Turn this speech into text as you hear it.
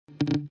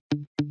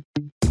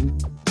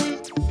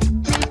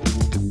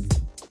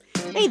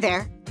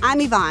there,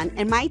 I'm Yvonne,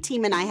 and my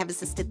team and I have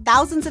assisted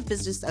thousands of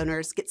business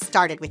owners get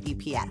started with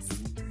UPS.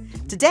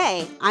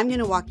 Today, I'm going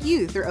to walk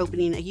you through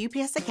opening a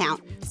UPS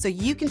account so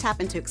you can tap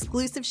into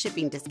exclusive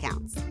shipping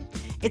discounts.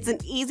 It's an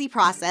easy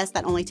process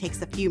that only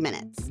takes a few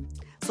minutes.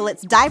 So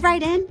let's dive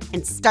right in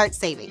and start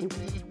saving.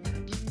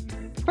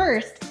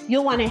 First,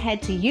 you'll want to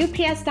head to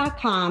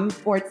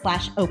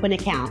ups.com/open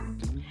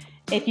account.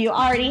 If you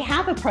already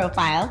have a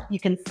profile, you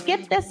can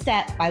skip this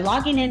step by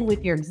logging in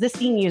with your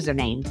existing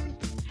username.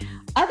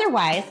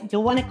 Otherwise,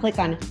 you'll want to click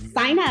on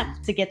Sign Up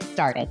to get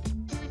started.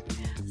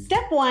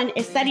 Step 1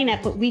 is setting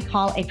up what we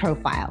call a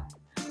profile.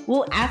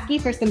 We'll ask you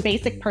for some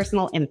basic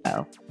personal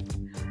info.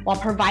 While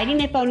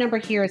providing a phone number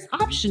here is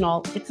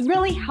optional, it's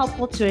really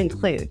helpful to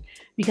include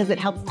because it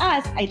helps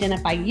us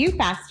identify you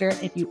faster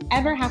if you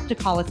ever have to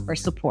call us for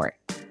support.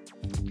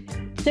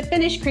 To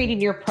finish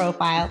creating your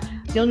profile,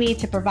 you'll need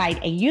to provide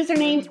a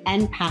username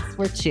and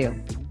password too.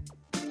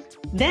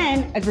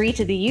 Then agree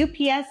to the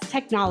UPS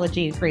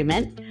technology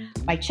agreement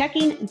by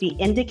checking the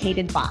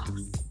indicated box.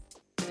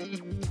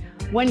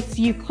 Once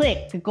you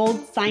click the gold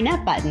Sign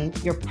Up button,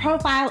 your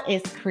profile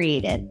is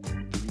created.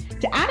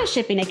 To add a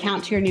shipping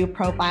account to your new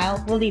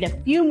profile, we'll need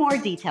a few more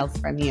details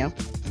from you.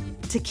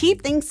 To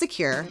keep things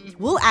secure,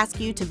 we'll ask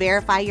you to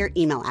verify your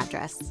email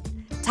address.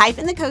 Type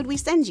in the code we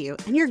send you,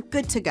 and you're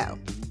good to go.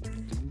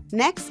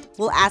 Next,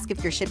 we'll ask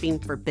if you're shipping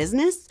for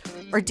business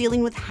or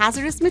dealing with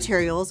hazardous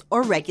materials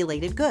or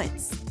regulated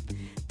goods.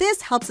 This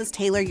helps us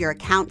tailor your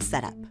account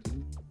setup.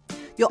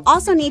 You'll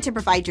also need to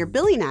provide your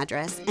billing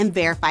address and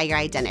verify your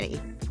identity.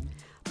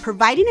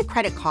 Providing a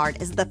credit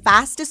card is the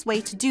fastest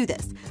way to do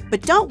this,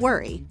 but don't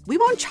worry, we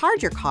won't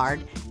charge your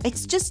card.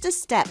 It's just a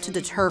step to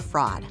deter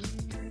fraud.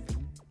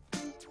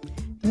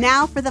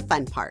 Now for the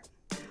fun part.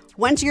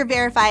 Once you're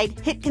verified,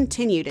 hit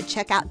continue to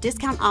check out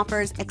discount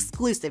offers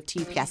exclusive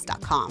to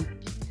ups.com.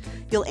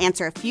 You'll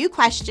answer a few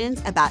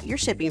questions about your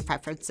shipping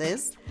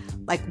preferences,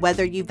 like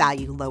whether you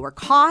value lower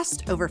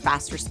cost over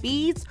faster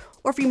speeds,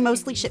 or if you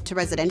mostly ship to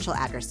residential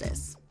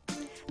addresses.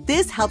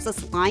 This helps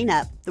us line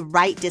up the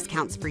right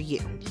discounts for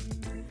you.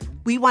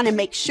 We want to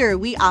make sure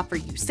we offer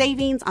you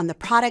savings on the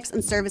products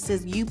and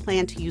services you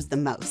plan to use the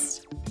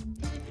most.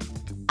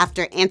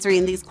 After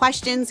answering these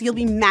questions, you'll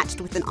be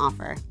matched with an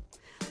offer.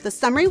 The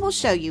summary will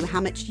show you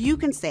how much you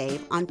can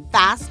save on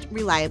fast,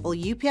 reliable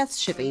UPS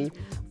shipping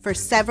for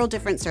several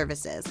different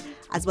services,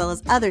 as well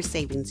as other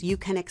savings you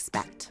can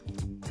expect.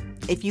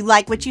 If you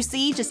like what you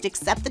see, just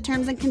accept the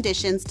terms and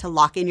conditions to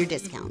lock in your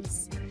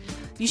discounts.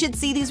 You should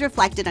see these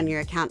reflected on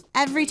your account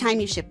every time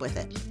you ship with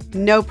it.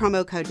 No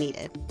promo code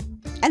needed.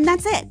 And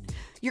that's it.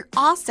 You're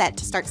all set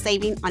to start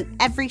saving on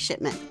every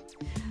shipment.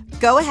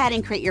 Go ahead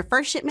and create your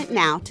first shipment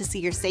now to see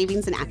your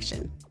savings in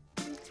action.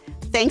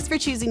 Thanks for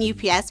choosing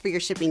UPS for your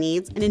shipping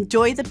needs and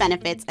enjoy the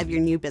benefits of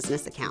your new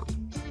business account.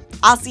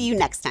 I'll see you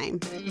next time.